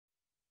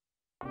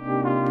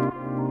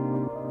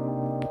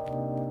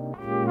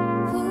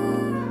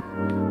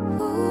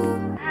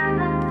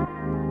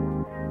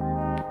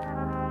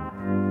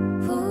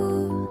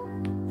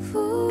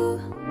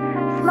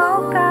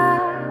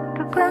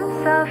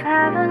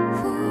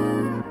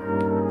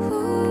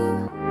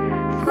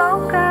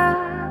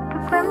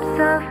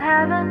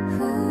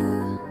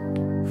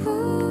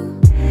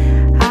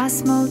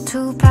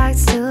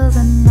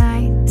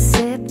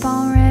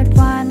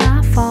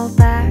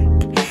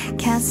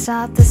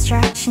without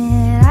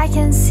distraction, I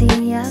can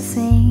see a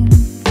thing.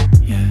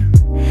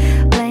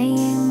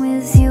 Playing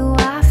with you,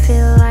 I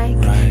feel like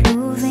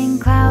moving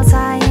clouds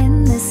high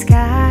in the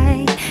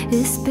sky.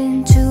 It's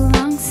been too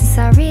long since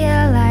I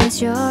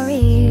realized you're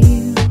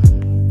real.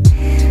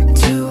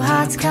 Two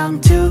hearts come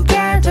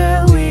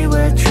together, we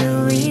were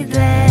truly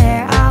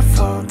there. I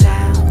fall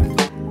down,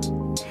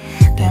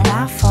 then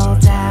I fall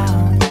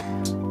down.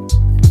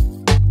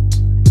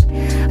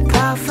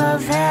 Puff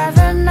of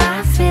heaven,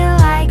 I feel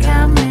like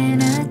I'm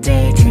in a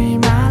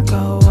daydream. I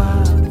go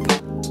up,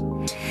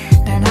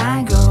 then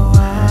I go up.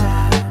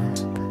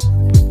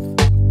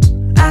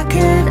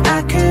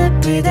 I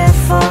could be there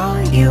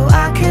for you.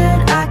 I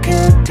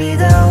could be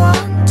the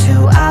one to.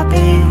 I'll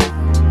be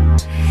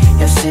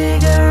your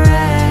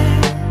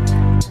cigarette.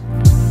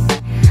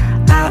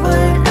 I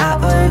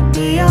would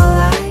be your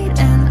light,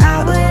 and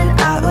I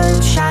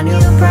would shine you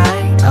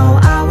bright. Oh,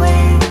 I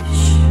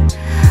wish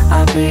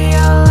I'll be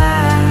your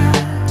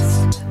last.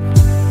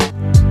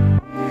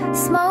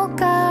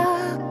 Smoke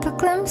up a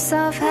glimpse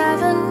of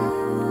heaven.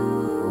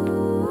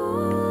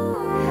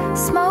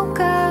 Smoke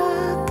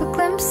up a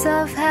glimpse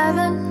of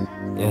heaven.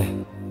 Yeah.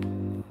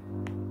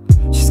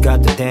 She's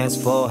got the dance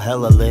floor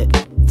hella lit.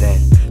 Then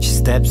she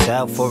steps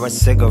out for a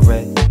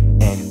cigarette.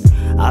 And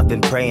I've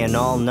been praying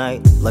all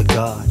night, like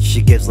God,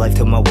 she gives life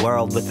to my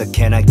world with a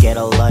can I get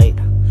a light?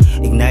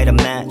 Ignite a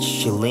match,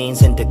 she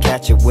leans in to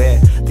catch it where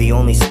the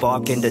only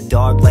spark in the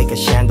dark like a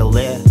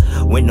chandelier.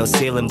 With no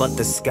ceiling but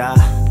the sky.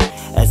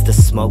 As the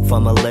smoke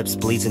from her lips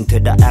bleeds into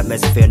the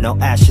atmosphere. No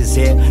ashes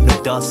here,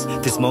 no dust,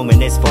 this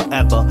moment is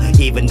forever.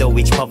 Even though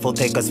each puff will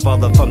take us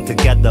farther from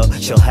together.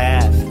 She'll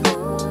have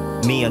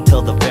me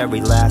until the very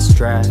last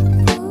drag.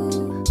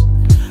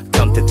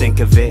 Come to think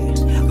of it,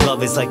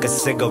 love is like a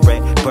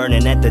cigarette,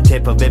 burning at the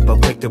tip of it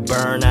but quick to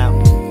burn out.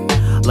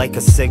 Like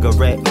a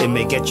cigarette, it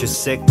may get you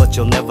sick but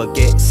you'll never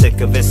get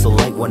sick of it, so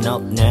light one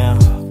up now.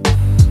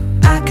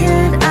 I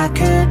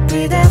could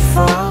be there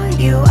for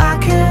you. I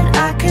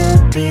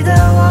could be the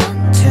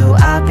one to.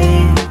 I'll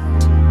be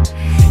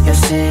your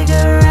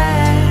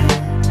cigarette.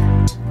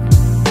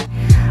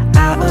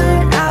 I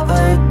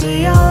would be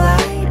your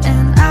light,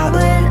 and I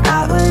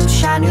would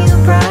shine you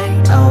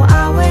bright. Oh,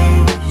 I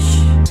wish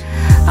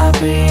I'll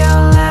be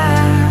your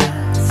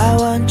last. I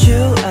want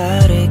you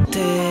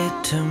addicted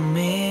to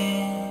me.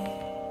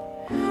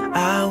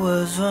 I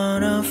was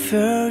one of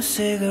your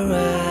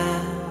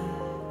cigarettes.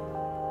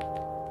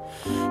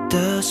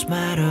 The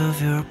smell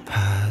of your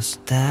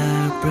past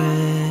that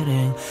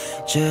breathing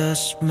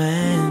just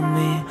made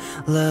me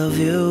love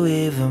you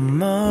even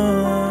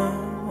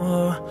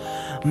more.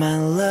 My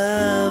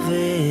love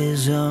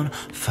is on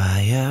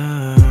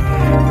fire.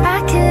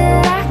 I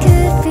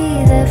could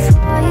be there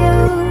for you.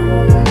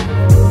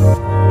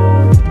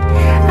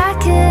 I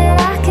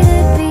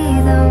could be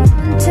the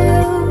one to.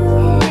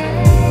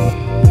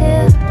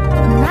 Yeah,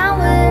 and I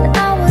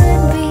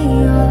would be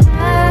your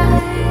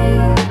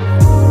light.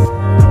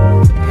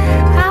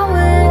 I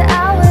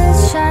would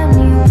shine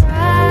you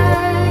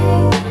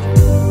bright.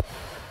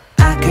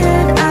 I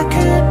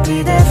could be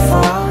there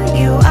for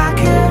you. I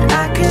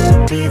could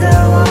be the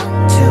one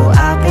to.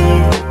 I'll be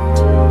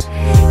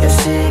your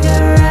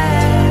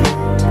cigarette.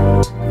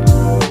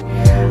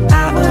 I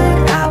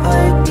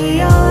would be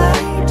your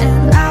light,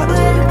 and I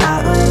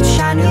would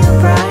shine you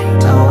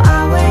bright. Oh,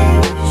 I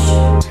wish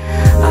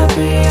I'll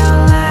be your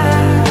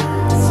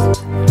last.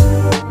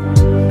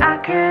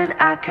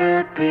 I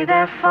could be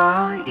there for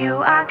you.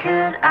 I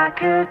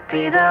could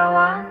be the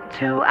one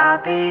to.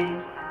 I'll be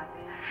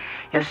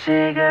your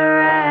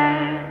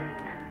cigarette.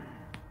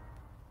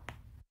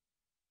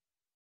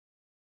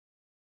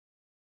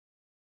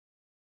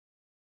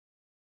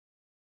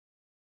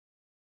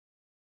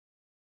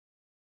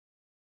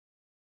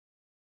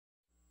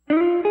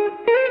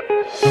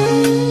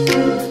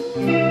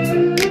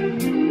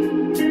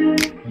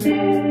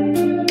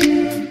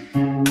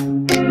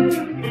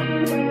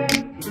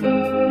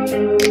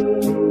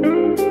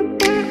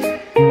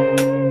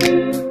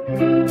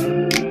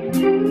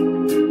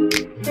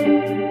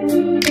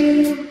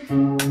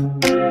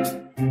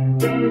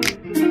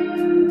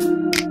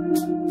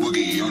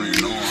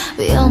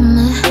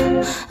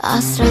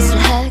 스트레스를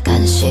해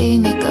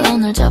간신히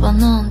끈을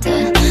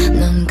잡았는데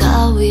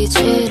눈가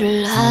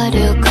위치를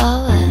하려고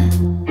해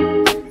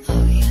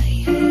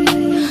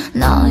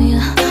너의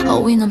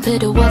호의는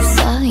필요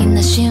없어 이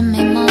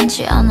내심이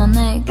많지 않아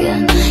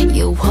내겐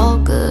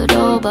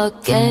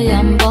유혹으로밖에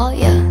안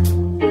보여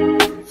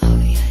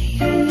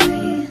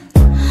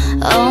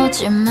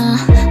오지마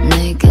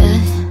내게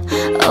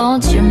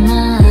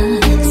오지마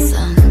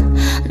선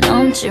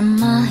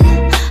넘지마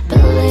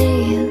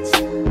please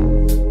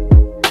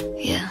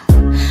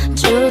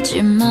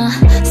주지마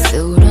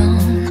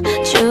술은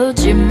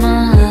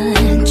주지마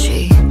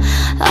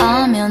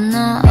취하면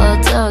나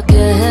어떻게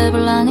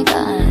해볼라니까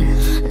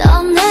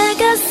넌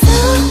내가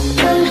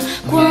술을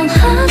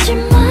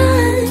권하지만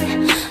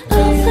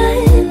oh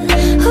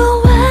baby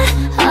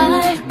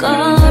후회할 걸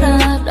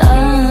알아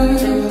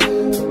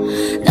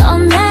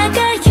넌 내게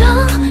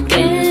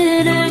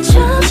용기를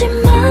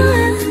주지만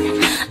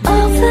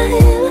oh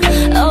baby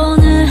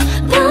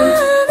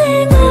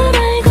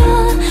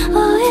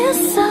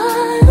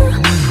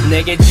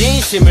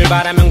진심을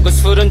바라면 그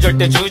술은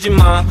절대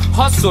주지마.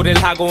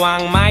 헛소리를 하고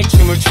악마의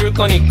춤을 출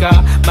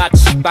거니까.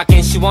 마치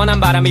밖엔 시원한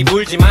바람이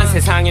불지만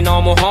세상이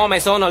너무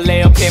험해서 널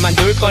내 옆에만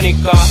둘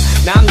거니까.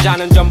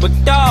 남자는 전부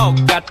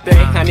똑같대.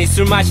 아니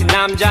술 마신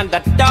남잔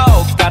다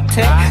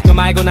똑같아. 너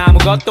말곤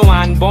아무것도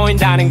안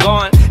보인다는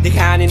건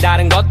네가 아닌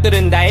다른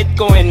것들은 다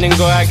잊고 있는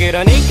거야.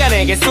 그러니까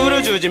내게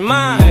술을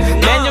주지마.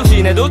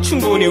 맨정신에도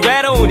충분히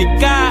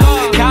외로우니까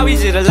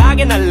가위질을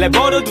하게 날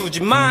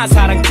내버려두지마.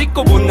 사랑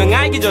찍고 본능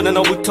알기 전에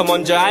너부터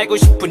먼저 알고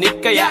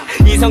싶으니까. 야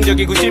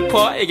이성적이고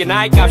싶어 이게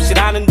나의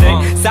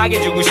값이라는데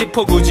싸게 주고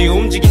싶어 굳이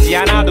움직이지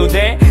않아도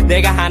돼.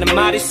 내가 하는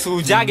말이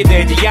수작이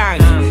되지 양.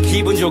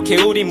 기분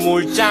좋게 우리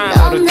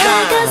물장으로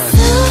짠. 내가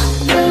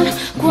술을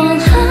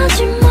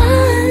권하지만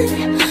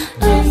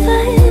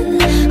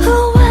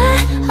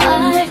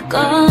후회할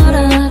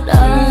거라라.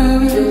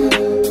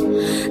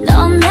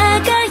 넌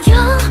내가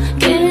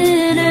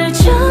용기를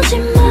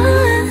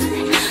주지만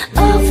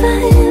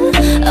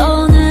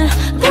오늘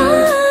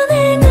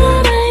밤에 날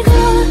알고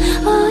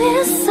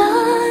있어.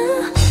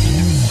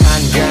 한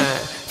잔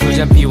두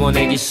잔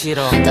비워내기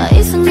싫어. 더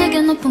이상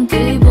내게 높은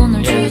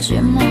기분을 주지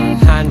마.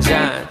 한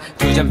잔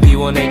두 잔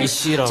비워내기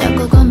싫어.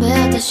 자꾸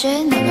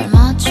건배하듯이 눈을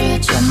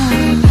맞추지 마.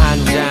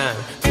 한 잔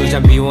두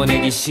잔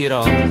비워내기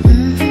싫어.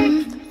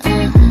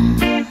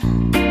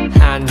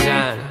 한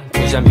잔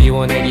두 잔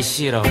비워내기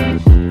싫어.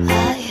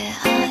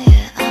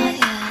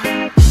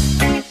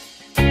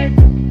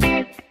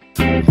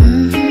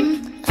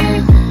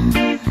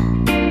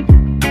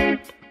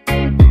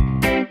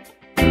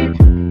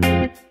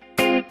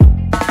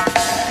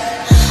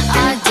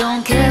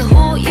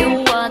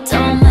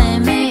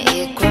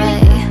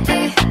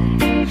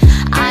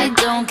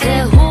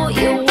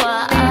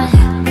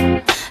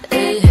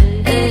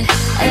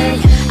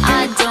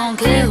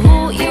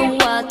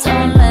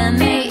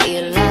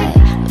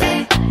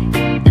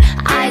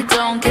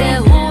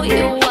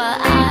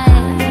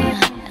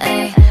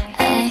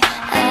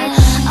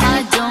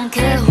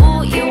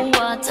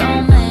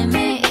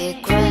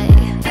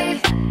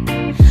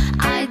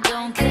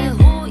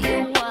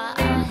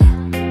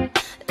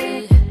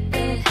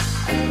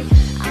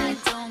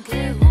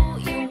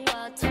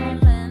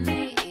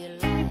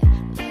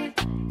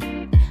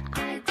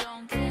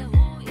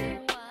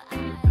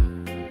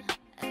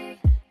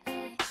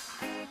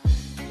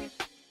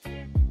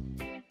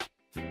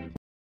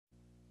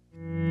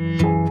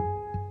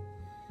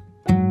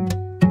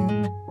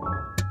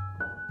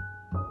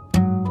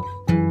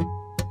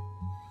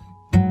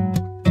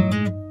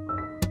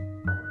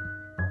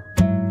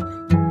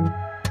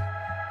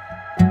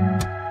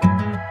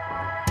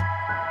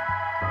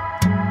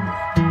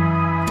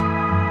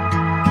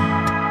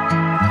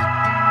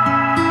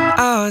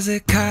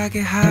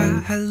 어색하게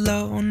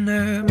hello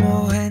오늘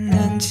뭐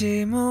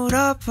했는지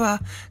물어봐.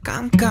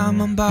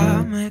 깜깜한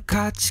밤에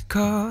같이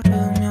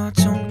걸으며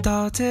좀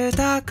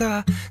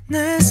떠들다가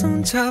내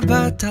손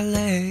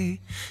잡아달래.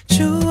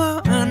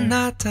 주워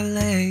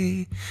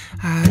안아달래.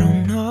 I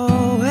don't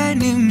know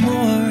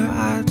anymore.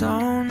 I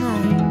don't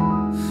know.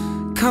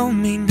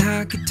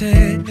 고민하게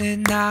되네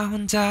나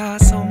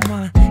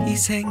혼자서만 이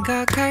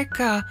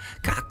생각할까.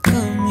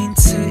 가끔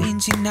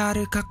힌트인지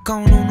나를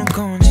가까워오는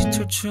건지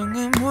둘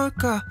중에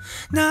뭘까.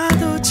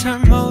 나도 잘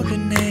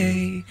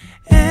모르네.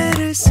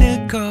 애를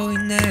쓰고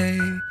있네.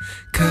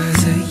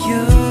 Cause of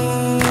you.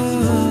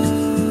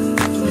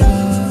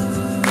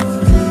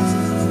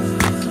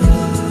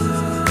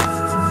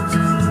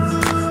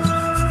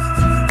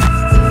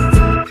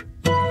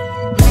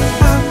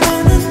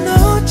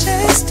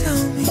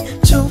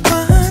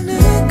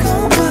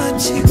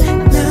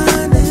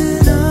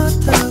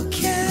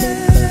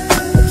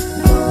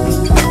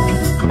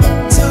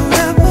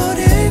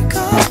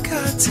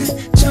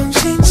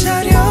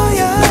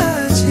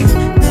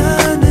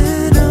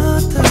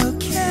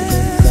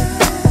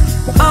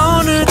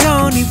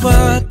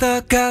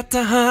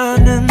 갔다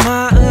하는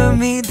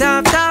마음이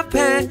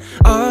답답해.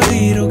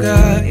 어디로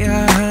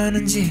가야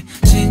하는지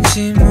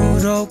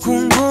진심으로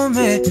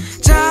궁금해.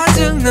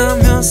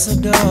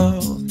 짜증나면서도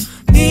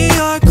네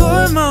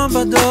얼굴만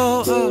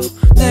봐도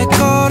내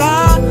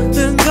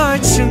거라는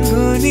걸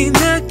충분히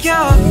느껴.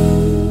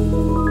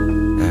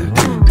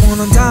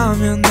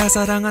 원한다면 날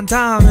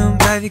사랑한다면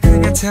baby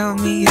그냥 tell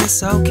me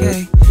it's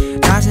okay.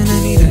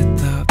 낮에는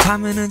이랬다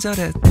밤에는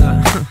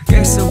저랬다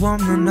깰 수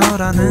없는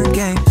너라는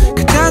게임.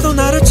 그때도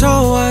나를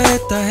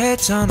좋아했다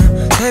했잖아.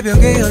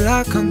 새벽에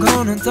연락한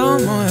거는 또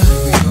뭐야.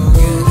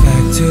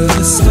 Back to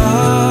the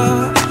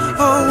start.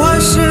 Oh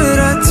what should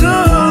I do.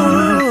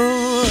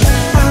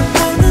 I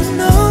wanna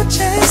know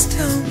just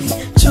tell me.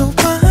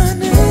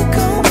 좋아하는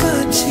거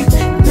맞지.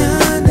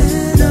 나는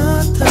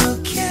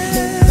어떻게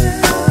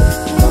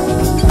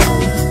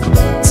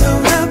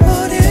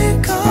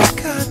돌아버릴 것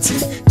같은.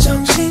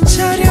 정신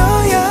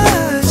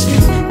차려야지.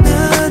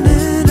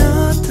 나는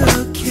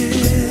어떻게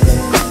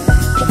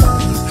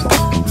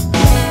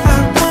I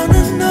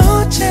wanna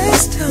know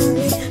just tell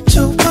me.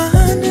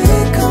 좋아하는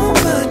거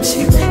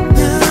맞지.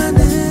 나는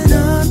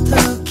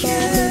어떻게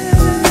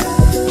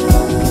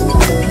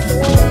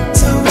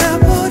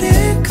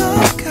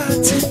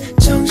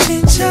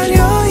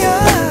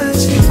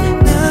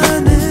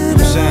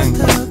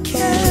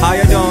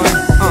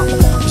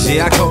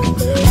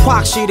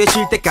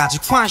확실해질 때까지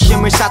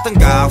관심을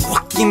쌓던가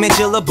확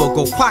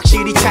임해질러보고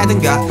확실히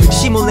차던가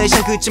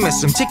시뮬레이션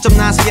그쯤했음 직접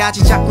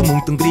나서야지 자꾸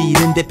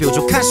뭉뚱그리는데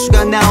뾰족한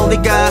수가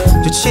나올리가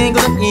저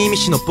친구는 이미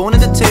신호 보는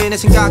듯해 내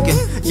생각엔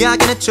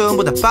이야기는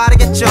전보다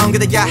빠르겠죠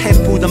그대야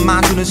해부던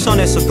만두는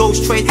선에서 go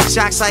straight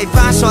작사의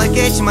반서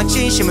알겠지만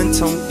진심은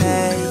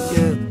통해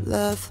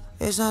Love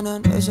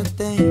예전은 is a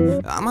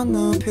thing 아마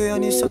너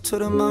표현이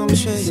서투른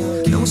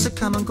마음씨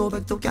경숙함한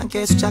고백도 그냥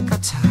계속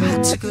작같아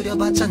하트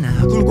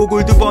그려봤잖아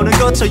굴곡을 두 번은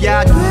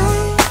거쳐야 돼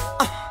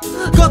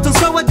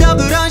고통스러워도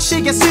그런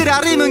식의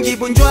쓰라림은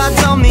기분 좋아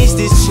Don't miss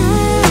this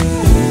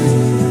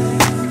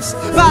chance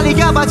빨리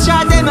가봐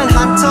잘 되면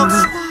한턱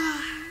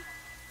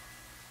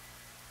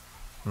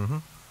I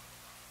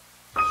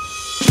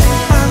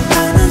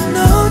wanna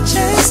know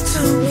just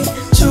tell me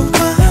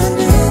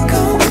좋아하는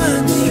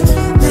것만이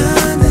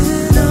나는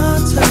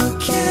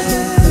어떻게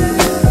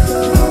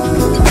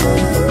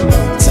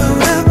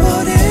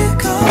돌아버릴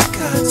것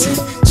같은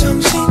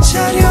정신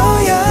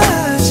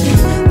차려야지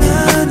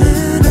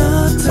나는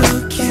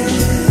어떻게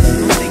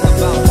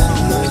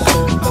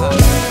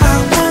I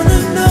wanna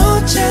know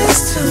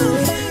just tell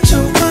me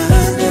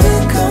좋아하는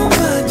것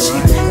맞지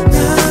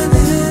나는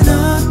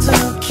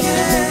어떻게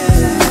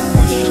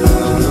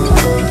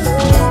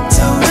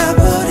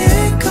돌아버릴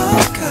것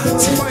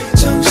같은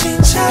정신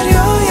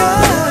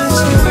차려야지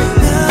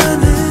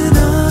나는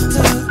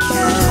어떻게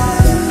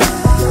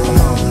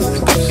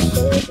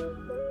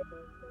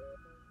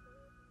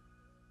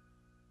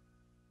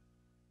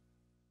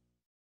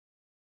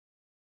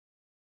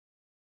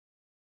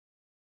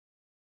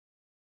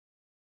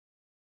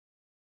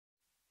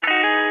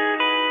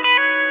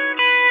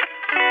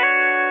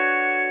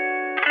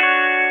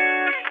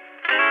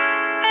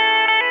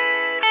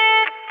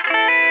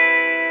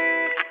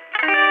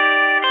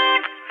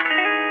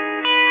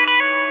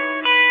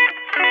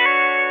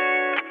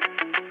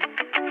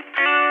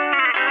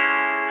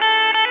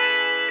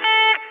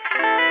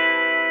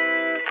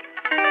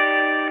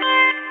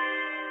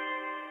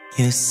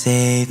You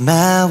save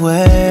my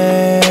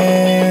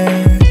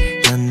world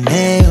넌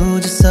내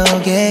우주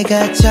속에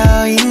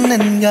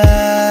갇혀있는가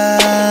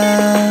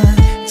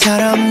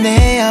처럼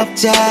내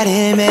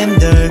옆자리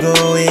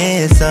맴돌고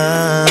있어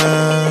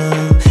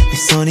내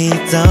손이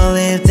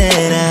떨릴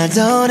때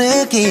나도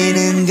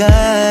느끼는걸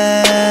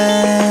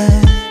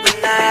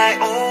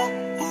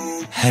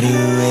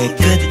하루의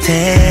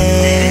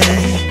끝에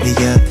네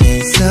곁에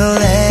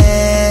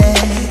있을래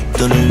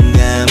또 눈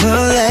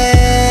감을래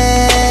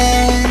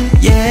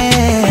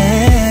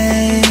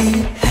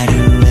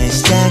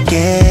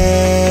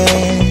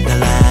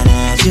널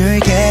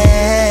안아줄게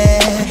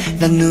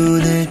난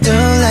눈을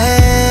뜰래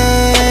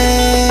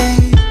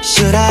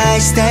Should I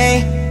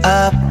stay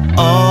up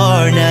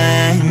all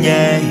night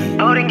yeah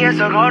우린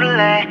계속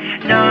오를래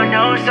널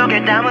노을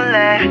속에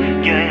담을래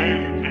yeah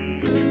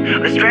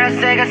우리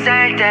스트레스가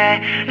쌓일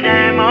때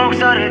내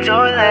목소리를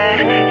졸래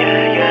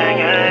yeah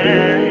yeah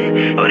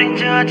yeah 우린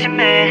저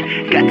아침에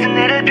같은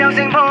애를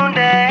평생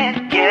본대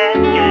yeah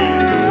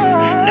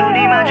yeah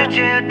눈이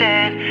마주칠 땐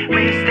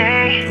we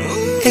stay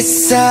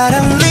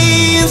햇사람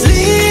leaves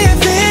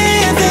leave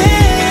leave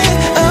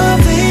oh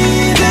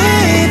baby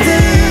baby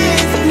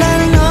난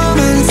너만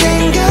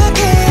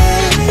생각해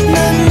난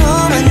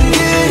너만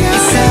그려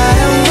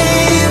햇사람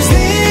leaves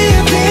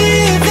leave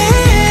leave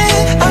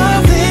oh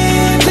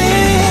baby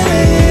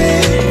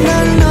난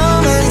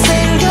너만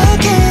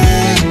생각해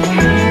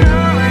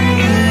너만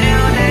그려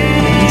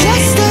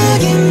Just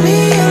give me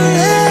your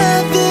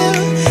love you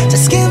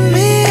Just give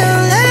me your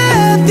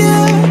love you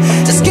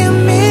Just give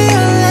me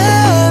your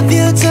love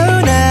you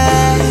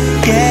tonight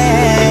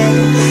yeah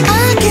I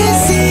can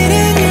see it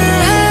in your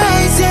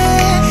eyes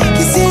yeah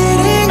can see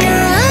it in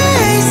your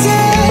eyes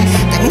yeah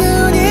딱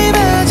눈이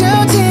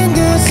마주친 그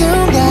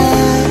순간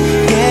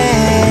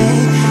yeah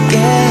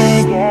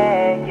yeah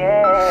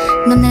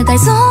넌 내 달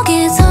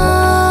속에서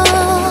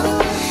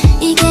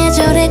이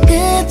계절의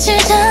끝을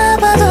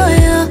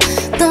잡아둬요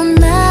또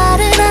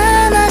나를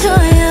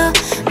안아줘요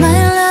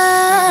My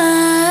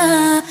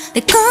love 내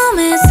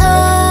꿈에서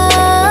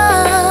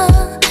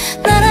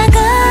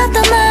날아갔다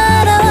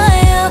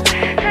날아와요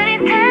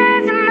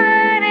흐릿해진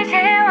말을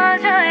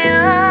채워줘요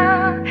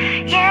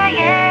Yeah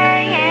yeah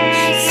yeah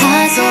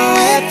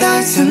사소했던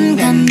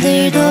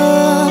순간들도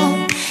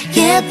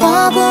예뻐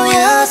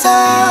보여서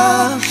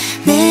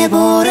내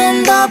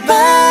볼은 더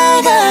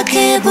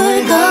빨갛게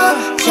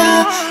붉어져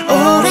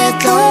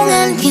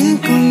오랫동안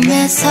긴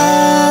꿈에서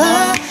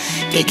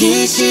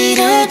깨기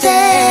싫을 때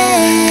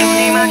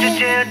눈이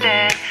마주칠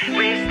때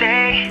we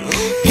stay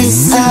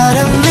It's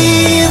autumn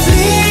leave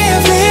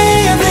leave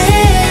leave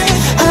leave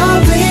Oh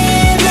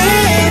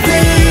baby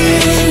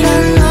baby 난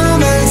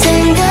너만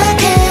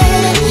생각해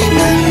난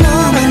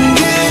너만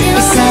그려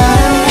It's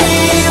autumn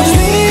leave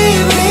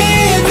leave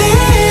leave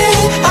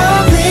leave Oh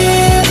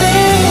baby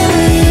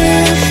baby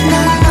난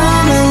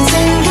너만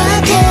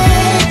생각해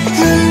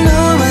난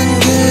너만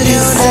그려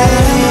It's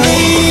autumn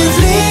leave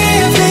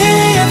leave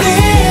leave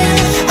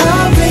leave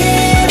Oh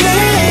baby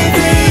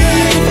baby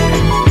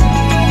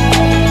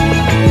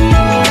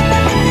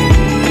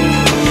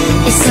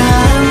It's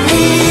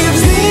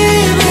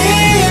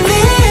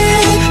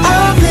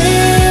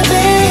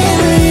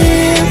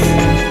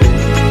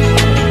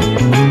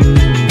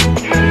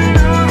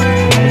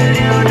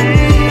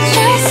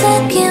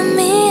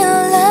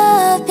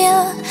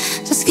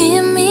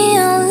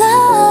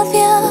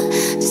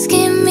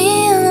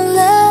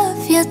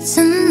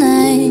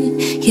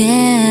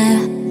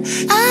yeah.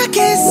 I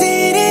can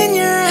see it in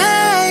your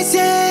eyes,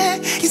 yeah.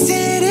 Can see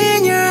it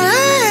in your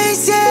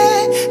eyes,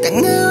 yeah. 딱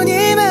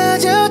눈이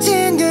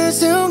마주친 그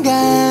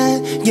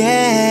순간,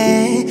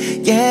 yeah,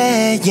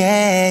 yeah,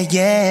 yeah,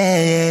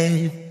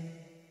 yeah.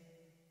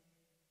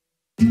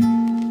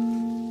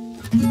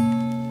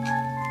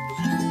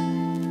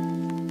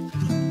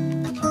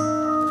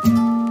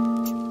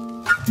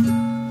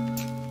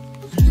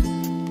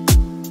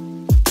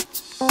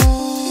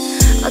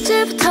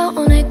 어제부터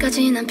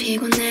오늘까지 난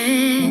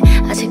피곤해.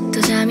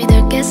 아직도 잠이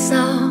들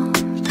깼어.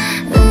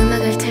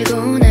 음악을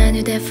틀고 난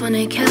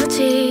휴대폰을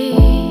켰지.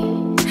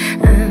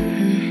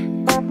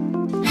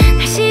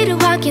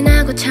 날씨를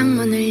확인하고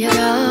창문을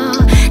열어.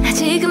 나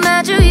지금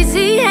아주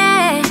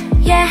easy해,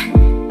 yeah.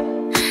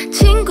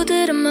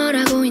 친구들은 뭘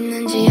하고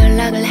있는지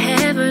연락을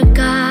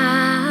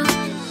해볼까.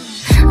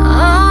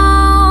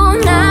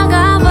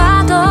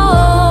 나가봐도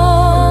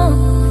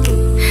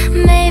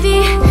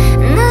maybe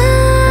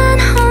난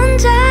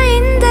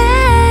혼자인데.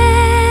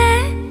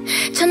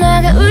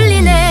 전화가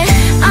울리네.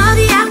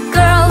 어디야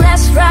girl,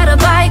 let's ride a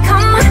bike,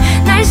 come on.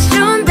 날씨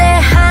좋은데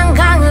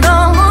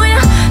한강으로 모여.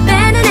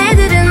 빼는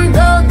애들은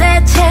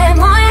도대체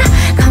뭐야.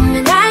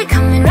 Coming right,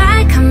 coming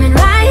right, coming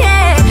right,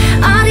 yeah.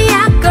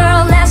 어디야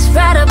girl, let's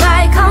ride a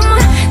bike, come on.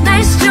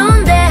 날씨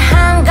좋은데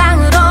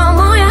한강으로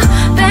모여.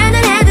 빼는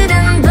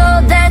애들은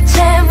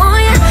도대체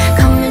뭐야.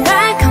 Coming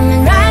right,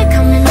 coming right,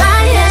 coming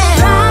right, yeah.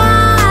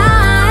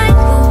 Right,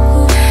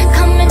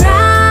 coming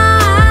right,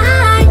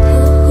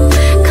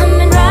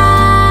 coming right.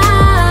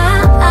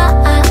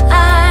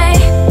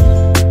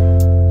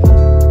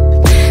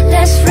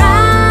 Let's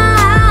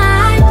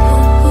ride,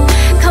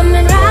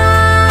 coming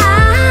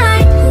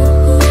right,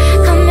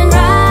 coming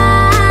right.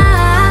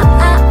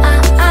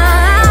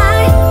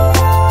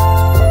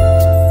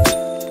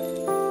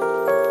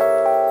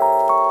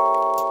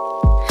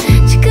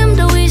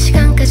 지금도 이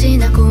시간까지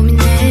나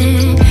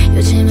고민해.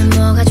 요즘엔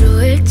뭐가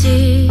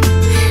좋을지.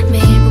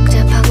 매일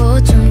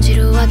복잡하고 좀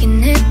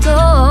지루하긴 해도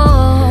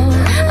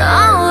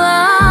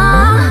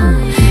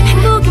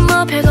행복이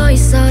뭐 별거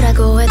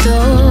있어라고 해도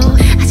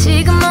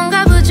아직은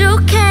뭔가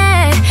부족해,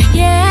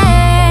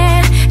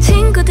 yeah.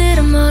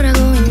 친구들은 뭘 하고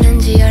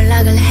있는지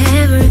연락을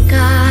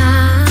해볼까.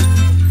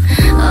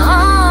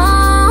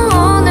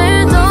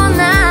 오늘도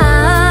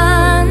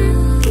난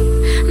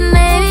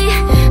maybe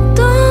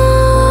또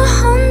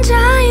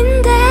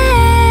혼자인데.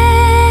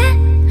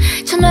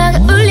 전화가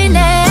울리네.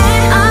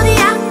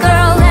 어디야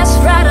girl, let's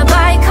ride a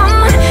bike, come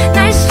on.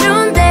 날씨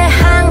좋은데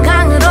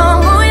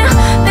한강으로 모여.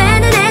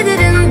 빼는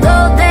애들은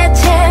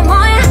도대체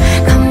뭐야.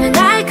 Coming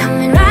right,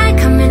 coming right,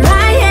 coming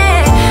right,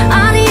 yeah.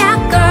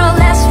 어디야 girl,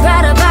 let's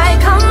ride a bike,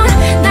 come on.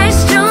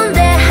 날씨 좋은데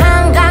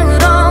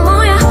한강으로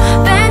모여.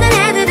 빼는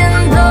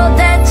애들은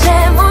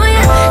도대체 뭐야.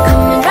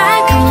 Coming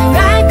right, coming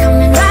right,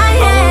 coming right,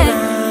 yeah.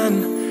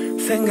 난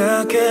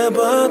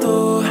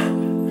생각해봐도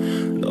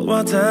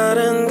너와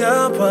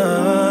다른가 봐.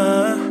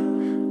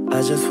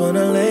 I just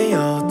wanna lay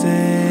all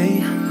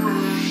day.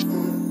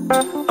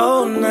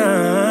 Oh,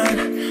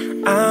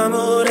 난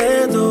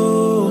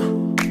아무래도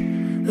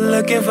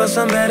looking for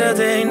some better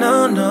day.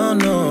 No, no,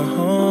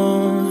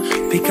 no.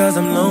 Because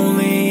I'm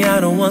lonely,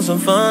 I don't want some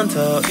fun.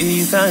 더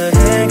이상한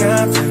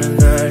해가 뜨는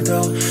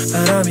날도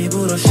바람이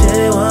불어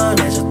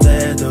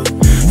시원해졌대도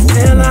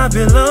Still I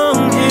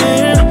belong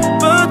here,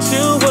 but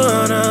you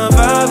wanna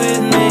vibe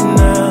with me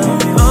now.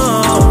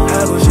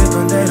 하고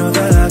싶은 대로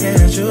달라게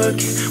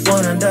해줄게.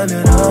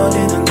 원한다면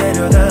어디든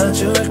데려다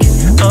줄게.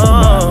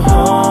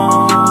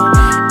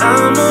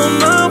 I'm on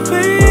my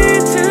way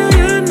to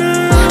you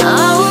now.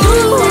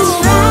 Let's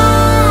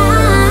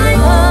ride,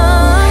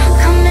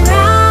 coming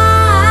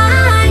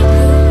right,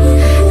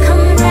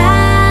 coming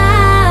right.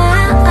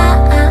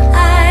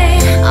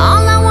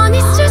 All I want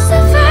is to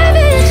survive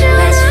with you.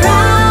 Let's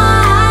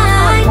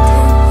ride,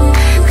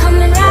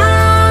 coming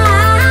right,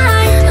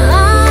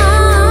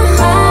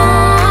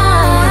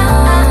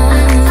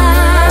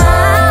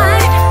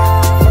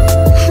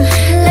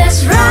 let's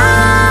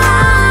ride,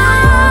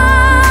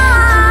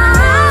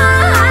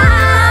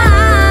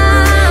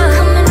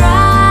 coming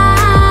right,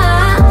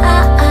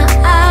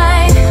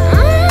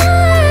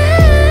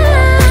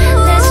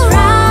 let's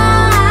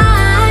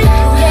ride,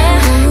 yeah,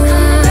 coming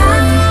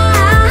right,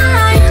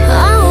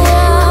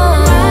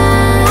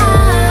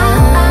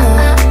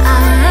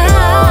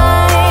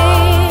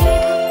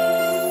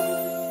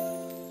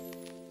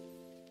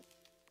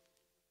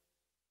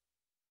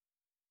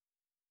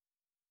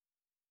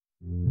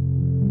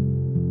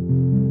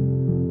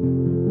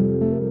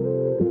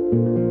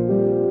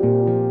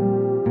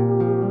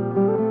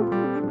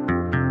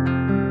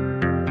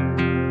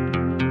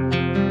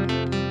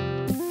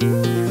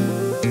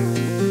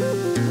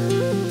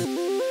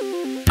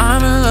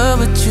 I'm in love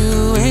with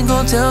you, ain't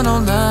gon' tell no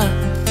lie.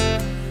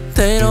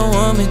 They don't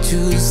want me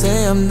to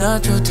say I'm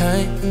not your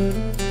type.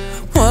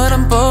 What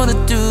I'm gonna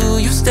do,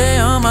 you stay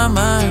on my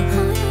mind.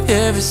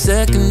 Every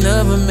second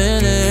of a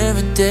minute,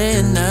 every day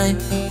and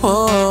night.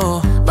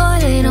 Whoa. Boy,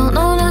 they don't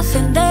know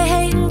nothing, they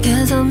hatin'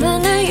 cause I'm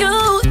into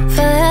you. If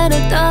I had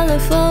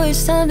 $1 for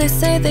each time they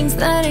say things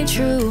that ain't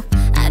true,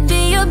 I'd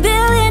be be a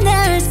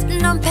billionaire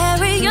sitting on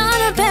Perry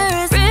on a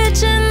Paris,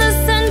 rich in the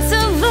sense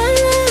of our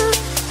love.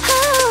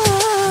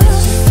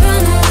 Let's just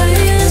run away,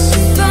 let's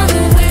just run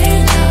away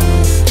now.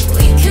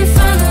 We can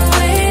find a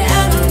way,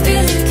 I don't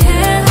really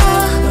care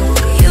how.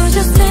 You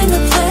just name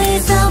the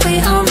place, I'll be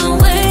on my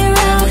way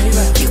round.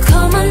 You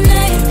call my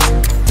name,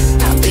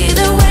 I'll be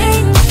there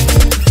waiting.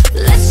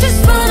 Let's just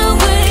run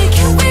away,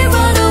 can we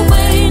run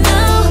away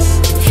now?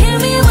 Hear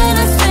me when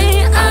I say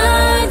I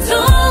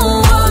don't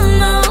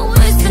wanna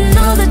waste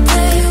another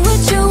day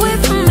with you away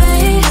from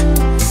me.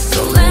 So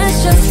let's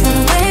just run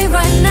away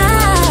right now.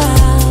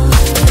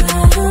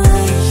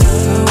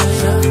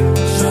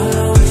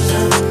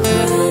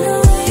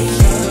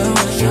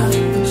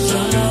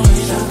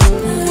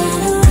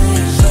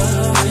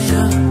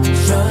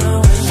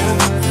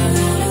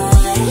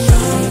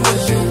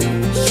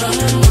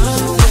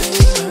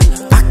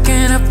 I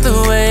can't help the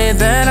way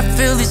that I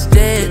feel these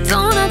days.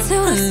 Don't I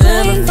tell I the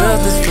never same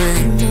felt this way. way.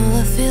 I know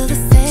I feel the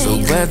same. So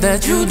glad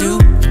that you do.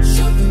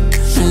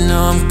 You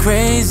know I'm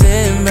crazy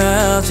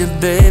about you,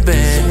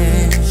 baby.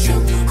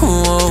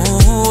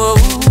 Whoa.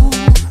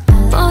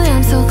 Boy,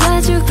 I'm so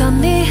glad you got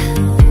me,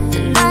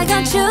 and I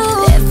got you.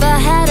 If I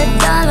had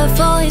 $1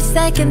 for each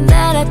second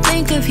that I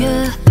think of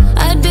you,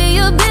 I'd be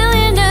a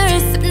billionaire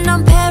sitting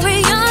on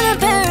Perry on a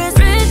Paris,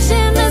 rich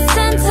in the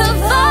sense of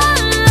our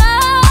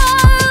love.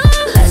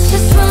 Let's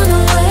just run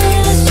away,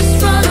 let's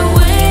just run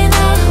away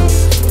now.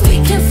 We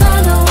can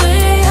find a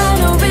way, I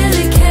don't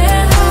really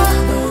care how.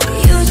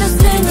 You just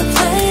name the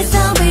place,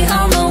 I'll be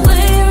on my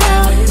way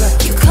round.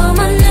 You call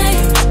my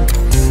name,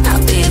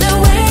 I'll be there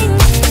waiting.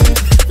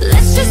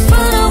 Let's just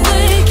run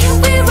away, can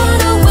we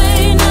run away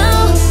now?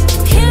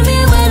 Hear me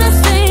when I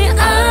say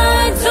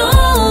I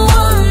don't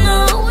wanna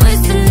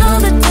waste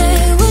another day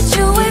with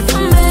you away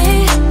from me.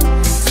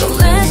 So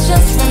let's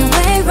just run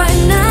away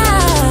right now.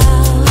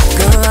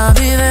 Girl, I'll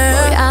be there.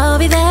 Boy, I'll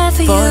be there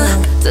for you,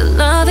 to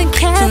love and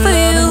care for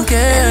you.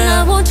 And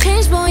I won't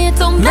change, boy, it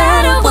don't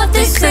matter what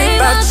they say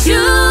about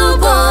you.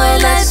 Boy,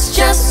 let's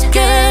just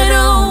get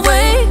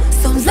away.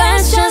 So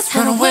let's just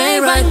run away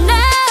right now.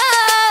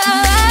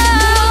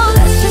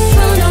 Let's just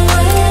run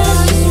away,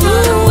 let's just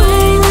run away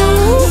now.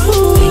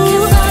 We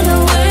can find a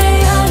way,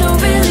 I don't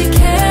really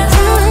care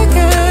how.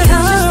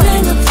 You just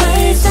name the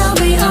place, I'll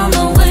be on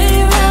my way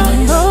round.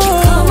 You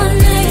call my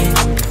name,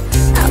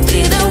 I'll be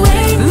there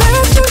waiting.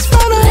 Let's just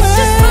run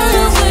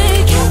away,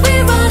 can we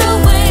run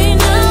away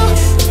now?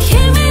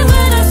 Hear me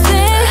when I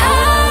say I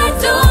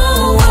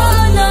don't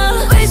wanna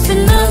waste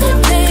another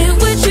day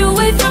with you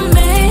away from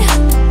me.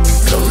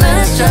 So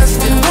let's just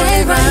run away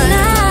right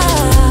now.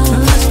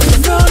 Let's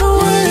just run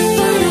away,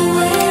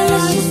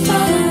 let's just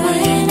run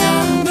away now.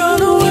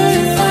 We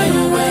can find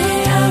a way,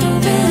 I don't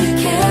really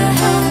care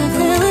how.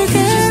 You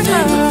just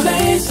name the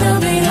place, I'll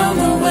be on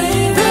my way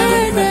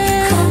round.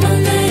 Call my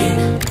name,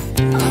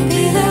 I'll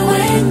be there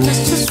waiting.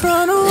 Let's just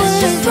run away. Let's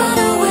just run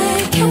away.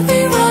 Can we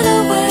run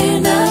away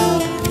now?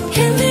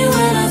 Hear me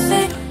when I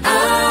say I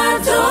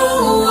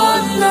don't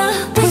wanna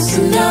waste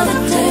another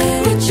day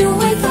with you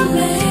away from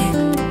me.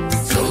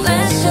 So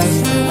let's just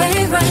run away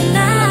right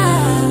now.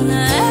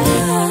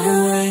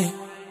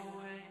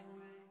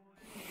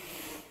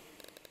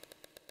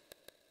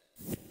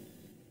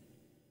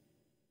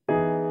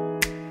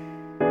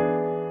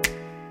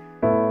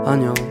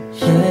 안녕.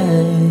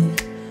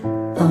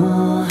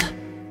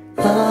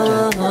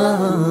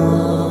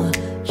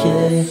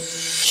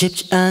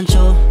 쉽지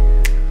않죠.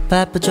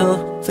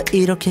 바쁘죠. 왜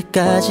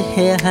이렇게까지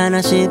해야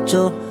하나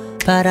싶죠.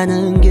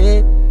 바라는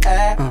게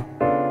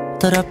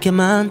더럽게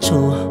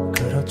많죠.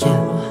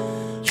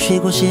 그렇죠.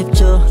 쉬고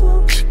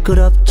싶죠.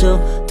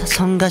 시끄럽죠. 다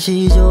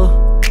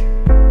성가시죠.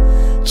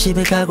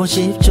 집에 가고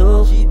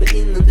싶죠. 집에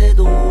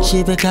있는데도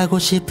집에 가고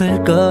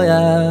싶을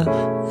거야.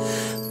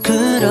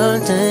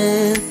 그럴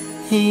땐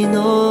이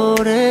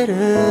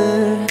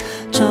노래를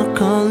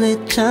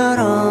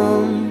초콜릿처럼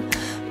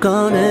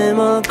꺼내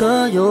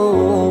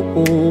먹어요.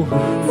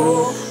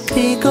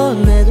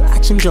 피곤해도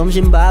아침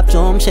점심 밥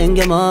좀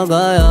챙겨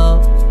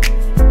먹어요.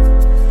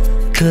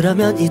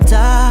 그러면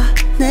이따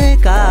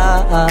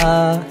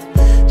내가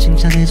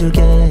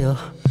칭찬해줄게요.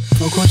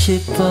 보고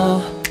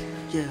싶어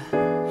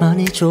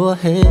많이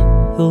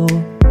좋아해요.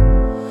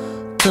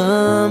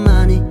 더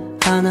많이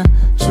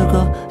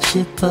안아주고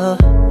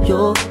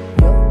싶어요.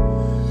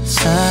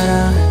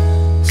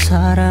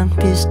 사랑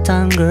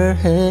비슷한 걸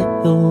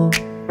해요.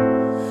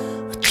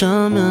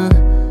 어쩌면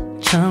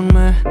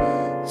정말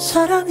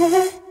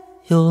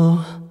사랑해요.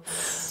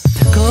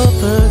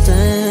 배고플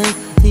땐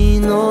이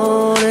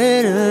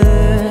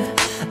노래를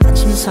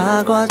아침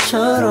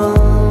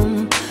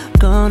사과처럼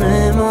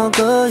꺼내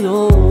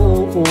먹어요.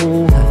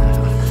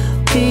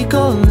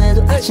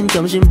 피곤해도 아침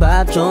점심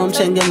밥 좀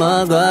챙겨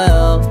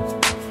먹어요.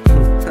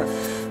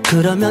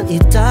 그러면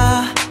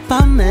이따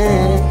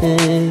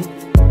밤에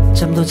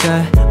잠도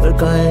잘 올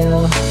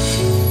거예요.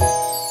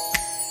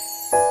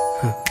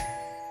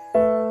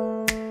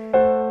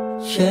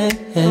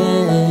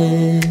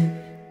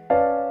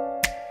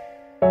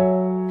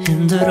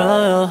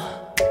 힘들어요.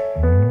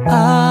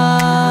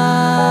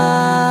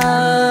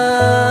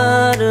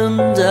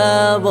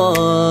 아름다운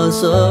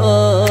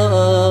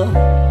있어.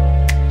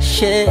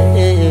 Yeah,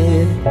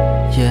 yeah.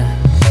 Yeah.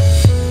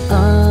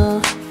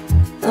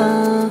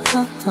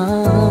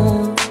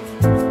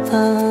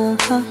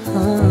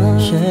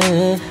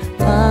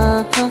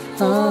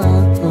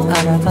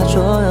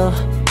 알아봐줘요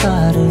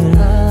나를.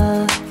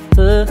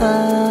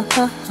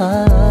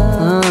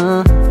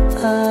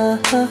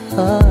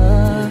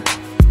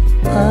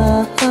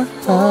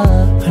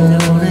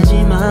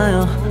 흘려보내지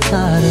마요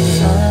나를.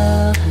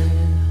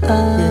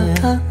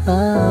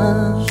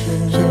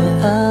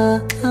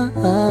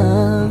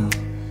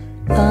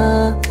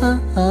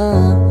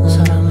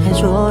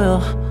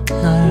 사랑해줘요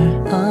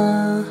날.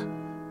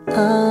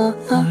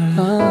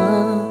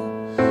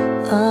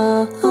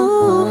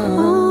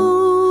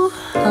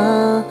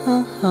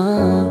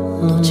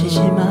 놓치지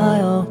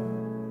마요.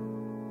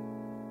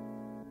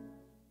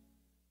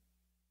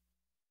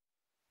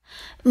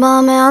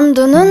 맘에 안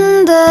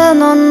드는데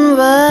넌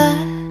왜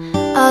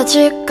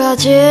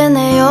아직까지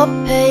내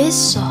옆에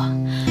있어.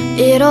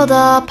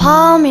 이러다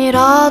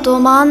밤이라도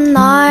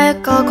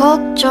만날까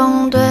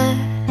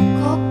걱정돼.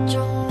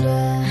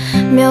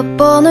 몇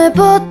번을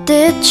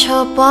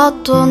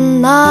부딪혀봐도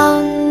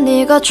난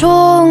네가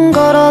좋은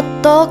걸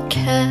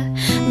어떡해.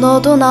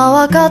 너도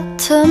나와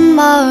같은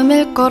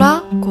마음일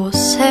거라고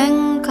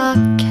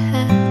생각해.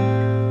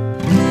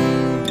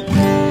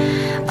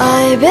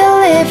 I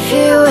believe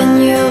you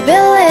and you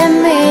believe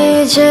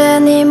me. 이제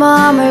네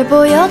맘을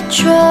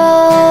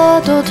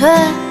보여줘도 돼.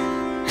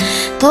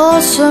 더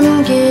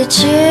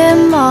숨기지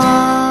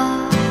마.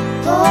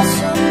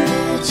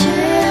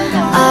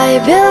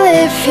 I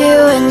believe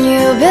you and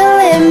you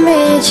believe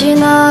me.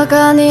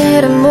 지나간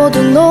일은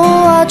모두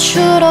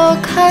놓아주러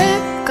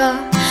갈까.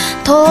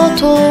 더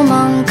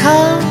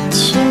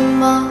도망가지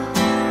마.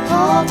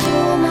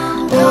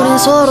 우린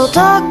서로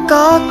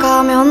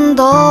다가가면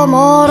더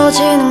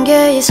멀어지는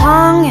게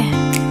이상해.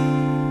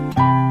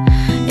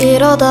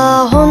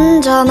 이러다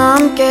혼자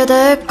남게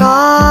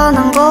될까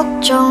난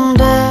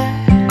걱정돼.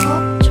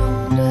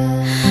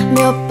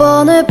 몇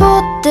번을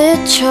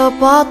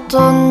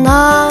부딪혀봐도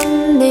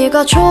난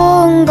네가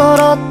좋은 걸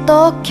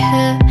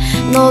어떡해.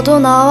 너도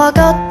나와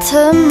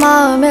같은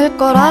마음일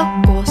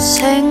거라고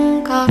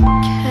생각해.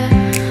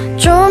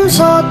 좀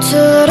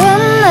서투른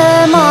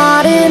내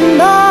말이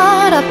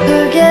널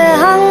아프게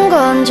한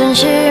건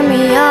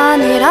진심이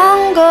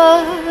아니란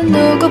걸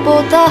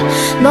누구보다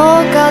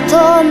너가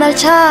더 날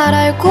잘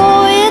알고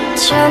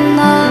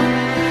있잖아.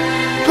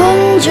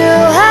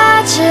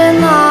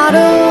 분주해진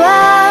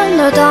하루에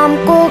널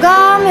담고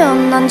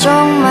가면 난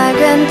정말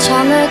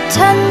괜찮을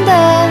텐데.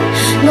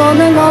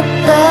 너는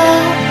어때?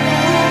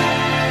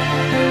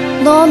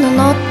 너는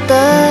어때?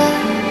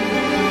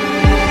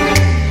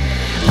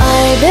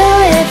 I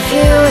believe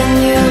you and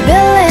you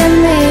believe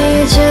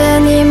me. 이제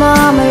네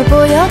맘을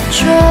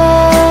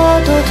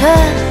보여줘도 돼.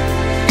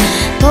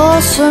 더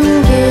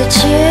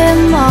숨기지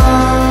마.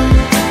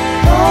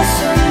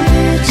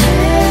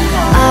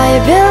 I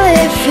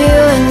believe you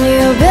and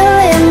you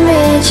believe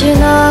me.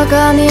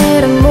 지나간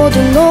일은 모두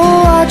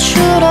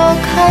놓아주러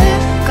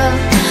갈까.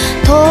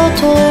 더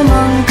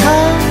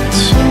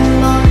도망가지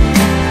마.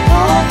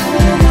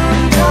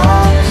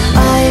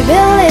 I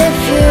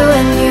believe you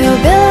and you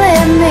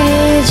believe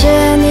me. 이제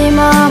네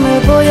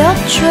맘을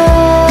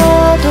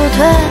보여줘도 돼.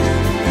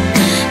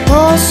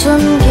 더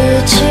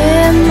숨기지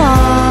마.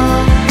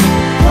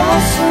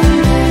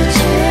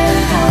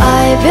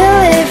 I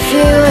believe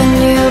you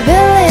and you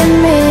believe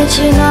me.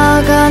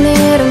 지나간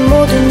일은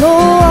모두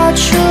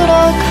놓아주러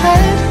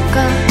갈까.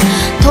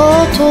 더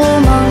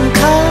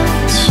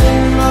도망가지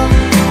마.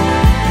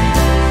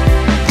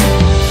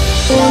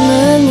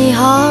 오늘 이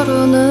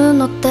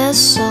하루는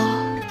어땠어?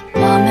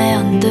 맘에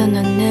안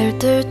드는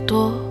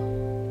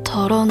일들도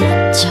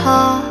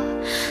털어놓자.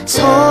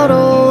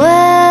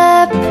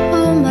 서로의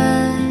품에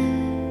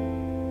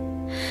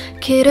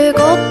길을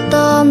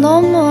걷다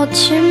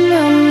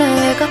넘어지면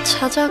내가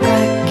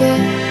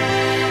찾아갈게.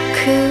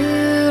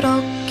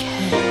 그렇게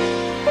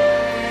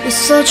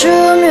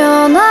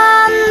있어주면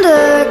안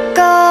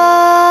될까.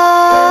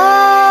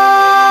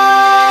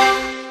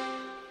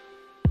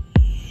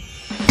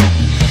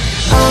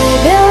 I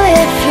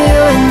believe you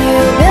and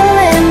you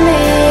believe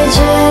me. 이제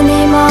네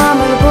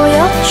맘을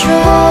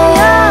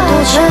보여줘도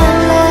돼.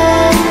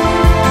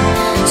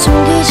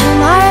 숨기지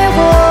말고.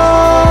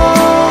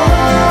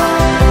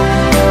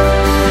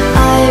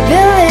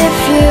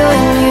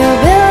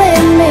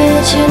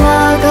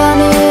 지나간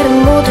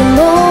일은 모두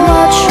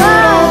놓아주러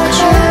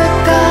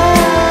갈까.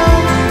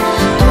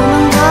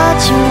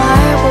 도망가지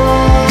말고.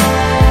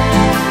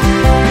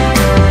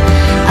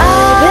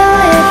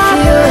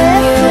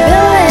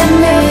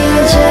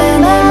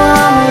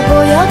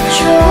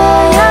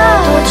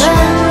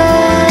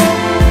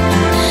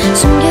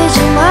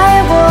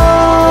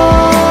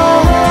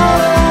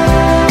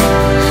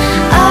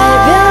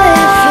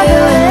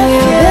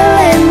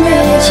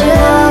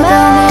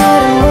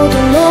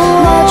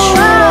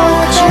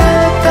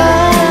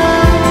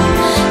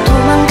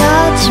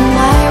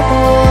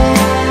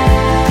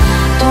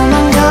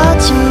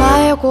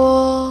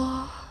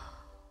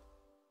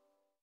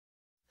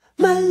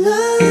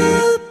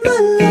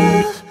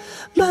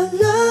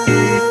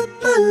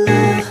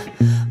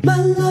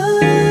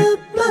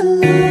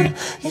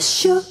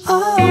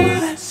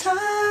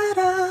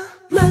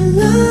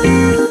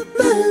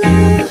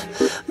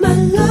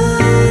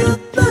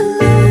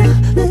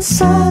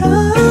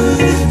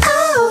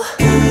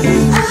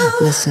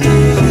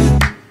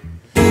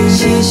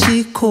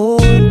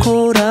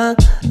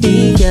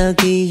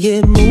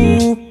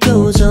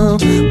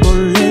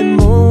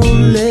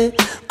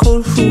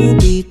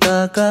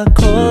 전화가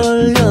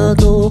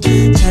걸려도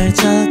잘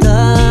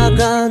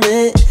자다가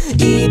내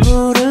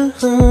이불을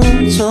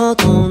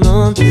훔쳐도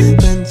넌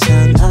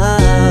괜찮아.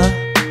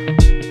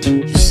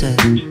 You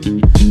said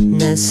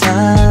내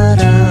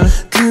사랑.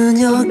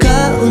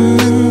 그녀가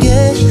웃는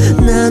게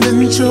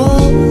나는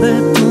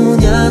좋을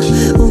뿐이야.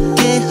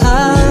 웃게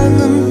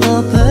하는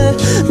법을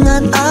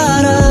난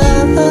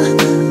알아.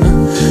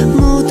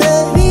 무대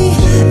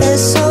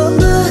위에서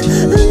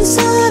많은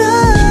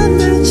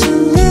사람들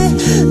중에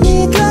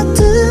네가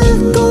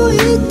듣고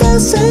있다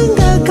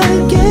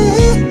생각할게.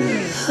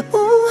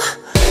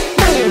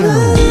 My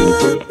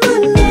love, my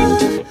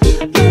love,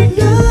 my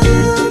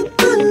love,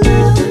 my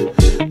love,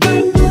 my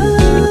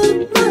love,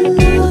 my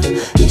love.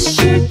 It's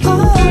your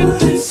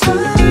all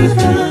사랑.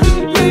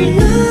 My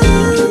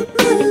love,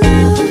 my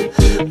love,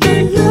 my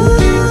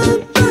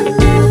love, my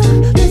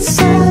love. 내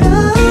사랑.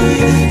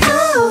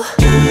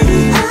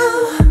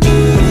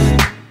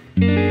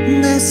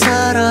 내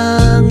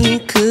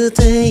사랑이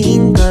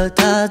그대인 걸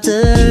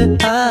다들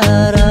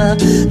알아.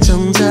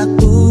 정작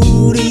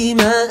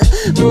우리만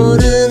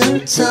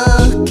모르는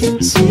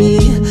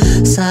척했지.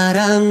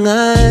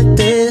 사랑할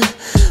때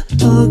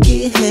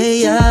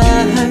포기해야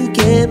할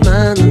게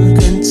많은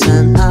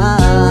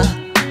괜찮아.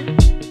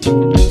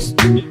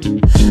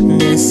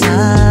 내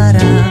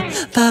사랑.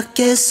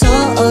 밖에서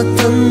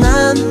어떤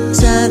남